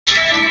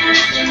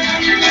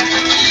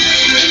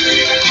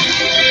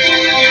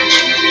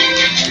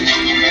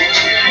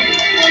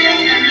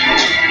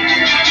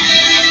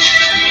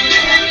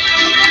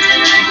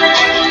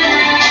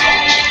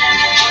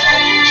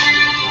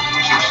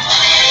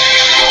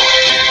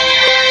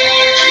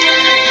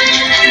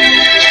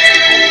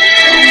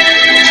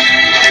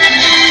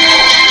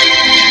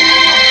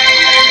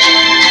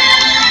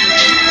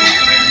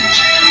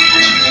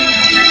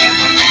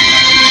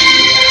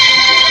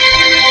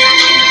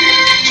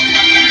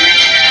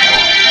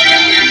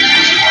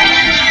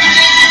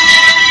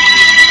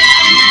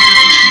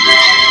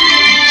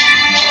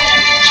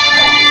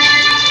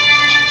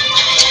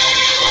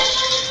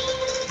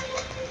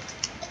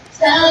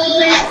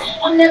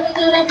I'm never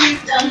gonna be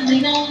done,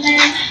 lean on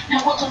that.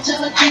 Now welcome to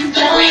the kingdom.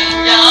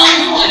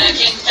 When the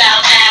king fell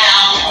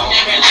down,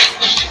 they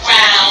relinquished the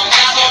crown.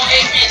 Y'all gon'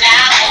 hate me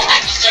now. I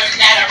can turn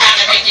that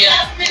around and make you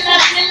love me,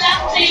 love me,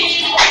 love me.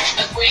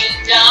 The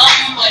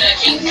queendom, when the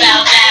king fell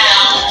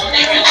down,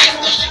 they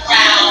relinquished the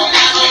crown.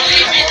 Y'all gon'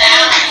 hate me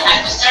now.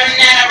 I can turn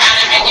that around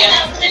and make you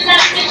love me,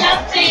 love me,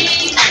 love me.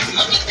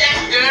 Look at that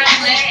girl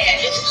glad,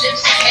 hips,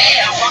 lips, and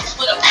hair. Walks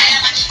with a man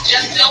like she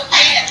just don't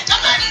care.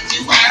 Nobody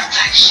do her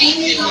like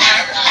she do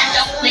her.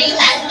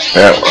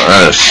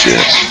 Oh shit,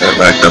 that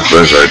backed up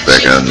was right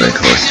back on there, like,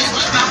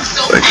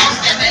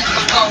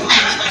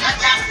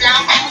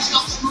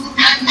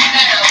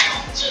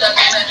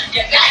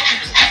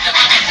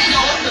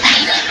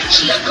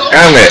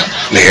 damn it,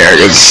 there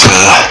it's,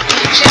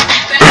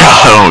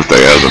 I don't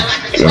think I was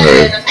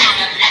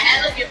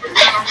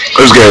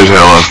this guy's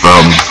hell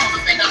from,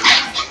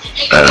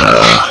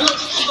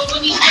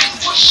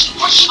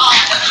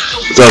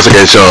 it's also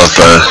gonna show off,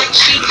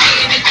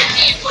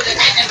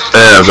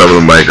 I'm talking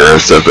about micro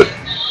and stuff, but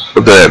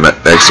we'll do that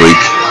next week.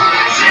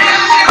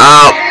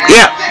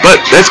 Yeah, but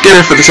that's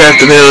good for this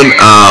afternoon.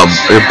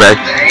 We're back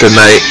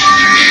tonight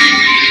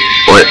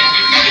with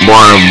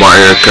more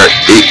Mario Kart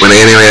 8 with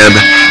Animan.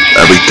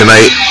 That'll be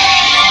tonight,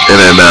 and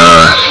then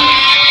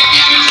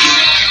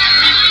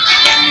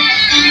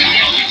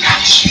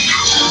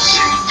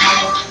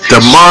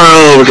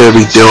tomorrow we're gonna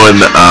be doing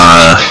the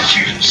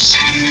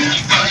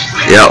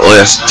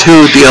Outlast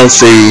 2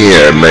 DLC,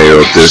 and maybe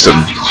we'll do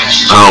some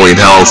Halloween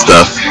Hell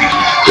stuff.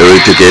 Do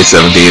it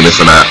 2K17. If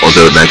not, we'll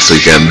do it next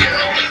weekend.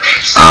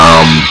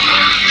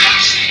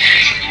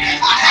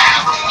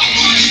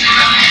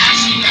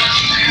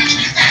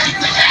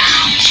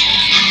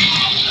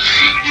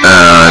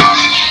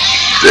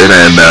 And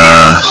then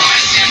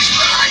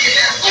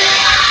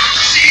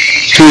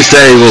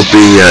Tuesday will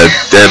be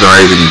Dead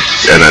Rising,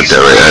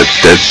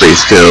 Dead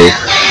Space 2.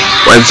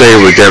 Wednesday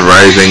with Dead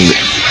Rising.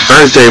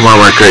 Thursday,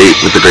 Mario Kart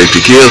 8 with the Great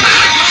GQ.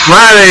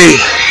 Friday,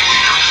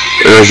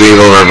 there's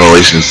Evil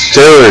Revelations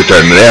 2. They're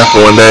turning it out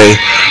for one day.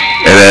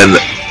 And then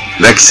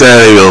next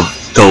Saturday, we'll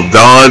till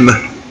dawn.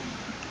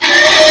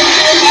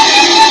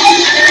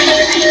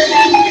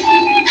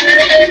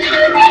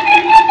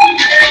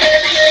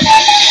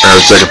 Our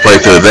second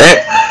playthrough of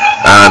that.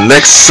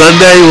 Next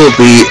Sunday will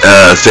be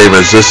same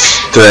as this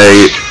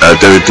today,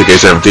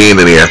 W2K17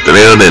 in the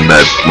afternoon, and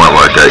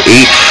Mario Kart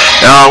 8.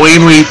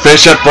 Halloween, we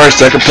finish up our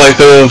second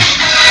playthrough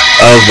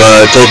of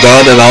Till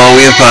Dawn and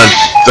Halloween Fun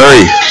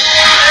 3.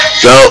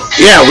 So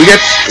yeah, we got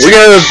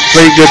a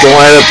pretty good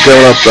lineup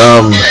coming up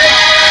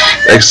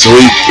next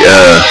week.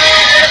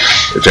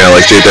 The channel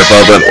like Street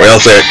Development. We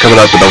also got coming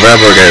up in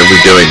November. We're going to be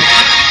doing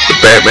the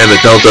Batman the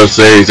Telltale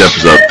series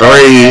episode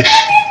 3,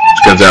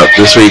 which comes out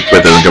this week,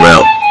 but doesn't come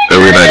out.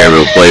 We're not going to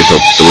be able to play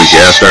until the week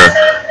after.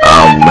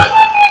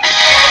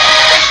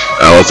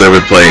 I'll also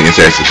be playing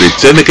Assassin's Creed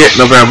Syndicate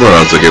in November.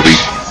 Also going to be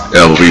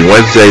it'll be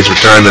Wednesday's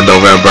return in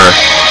November.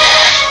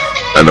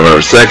 On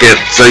November 2nd.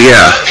 So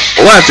yeah,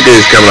 lots of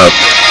games coming up.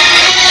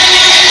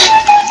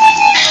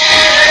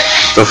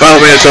 So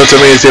follow me on social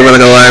media, see when I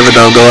go live and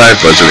don't go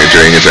live. Post me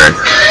during your turn.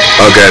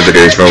 All kinds of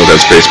games from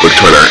us, Facebook,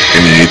 Twitter,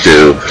 and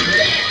YouTube.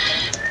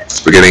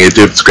 Beginning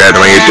YouTube, subscribe to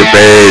my YouTube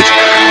page.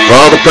 For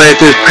all the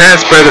playthroughs,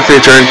 past, present,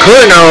 future,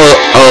 including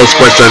all the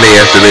sports on the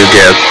afternoon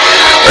cast,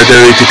 or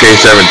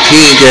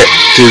W2K17 cast,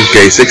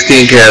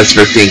 2K16 cast,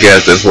 15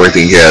 cast, and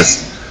 14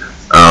 cast.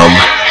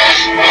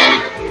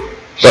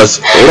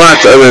 Plus,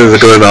 lots of others are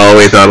going all the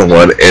way down to 1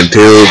 and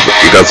 2.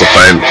 You can also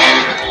find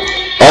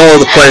all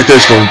the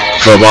playthroughs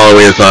from all the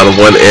way down to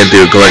 1 and 2,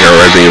 including our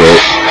Resident Evil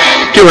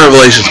 2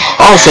 Revelations,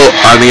 also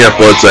on the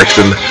upload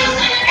section.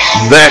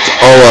 That's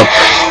all up.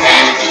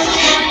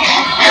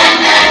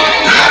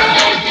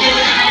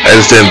 I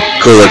just didn't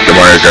include like the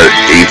Mario Kart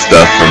 8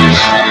 stuff from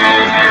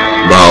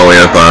the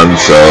Halloween-a-thon,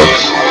 so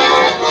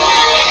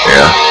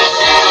yeah.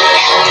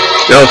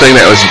 The only thing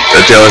that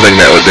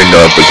didn't go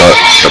up was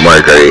the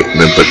Mario Kart 8, and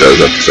then put those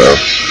up. So,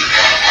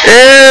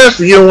 if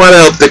you want to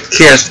help the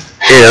cast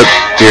out,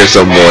 here's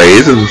some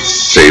ways and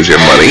saves your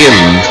money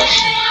and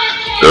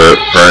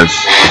burns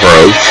the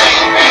pros.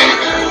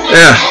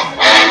 Yeah.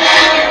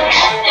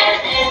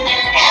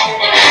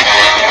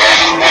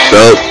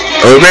 So,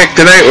 I'll be back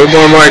tonight with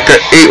more Mario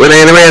Kart 8 with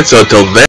Animan. So until then.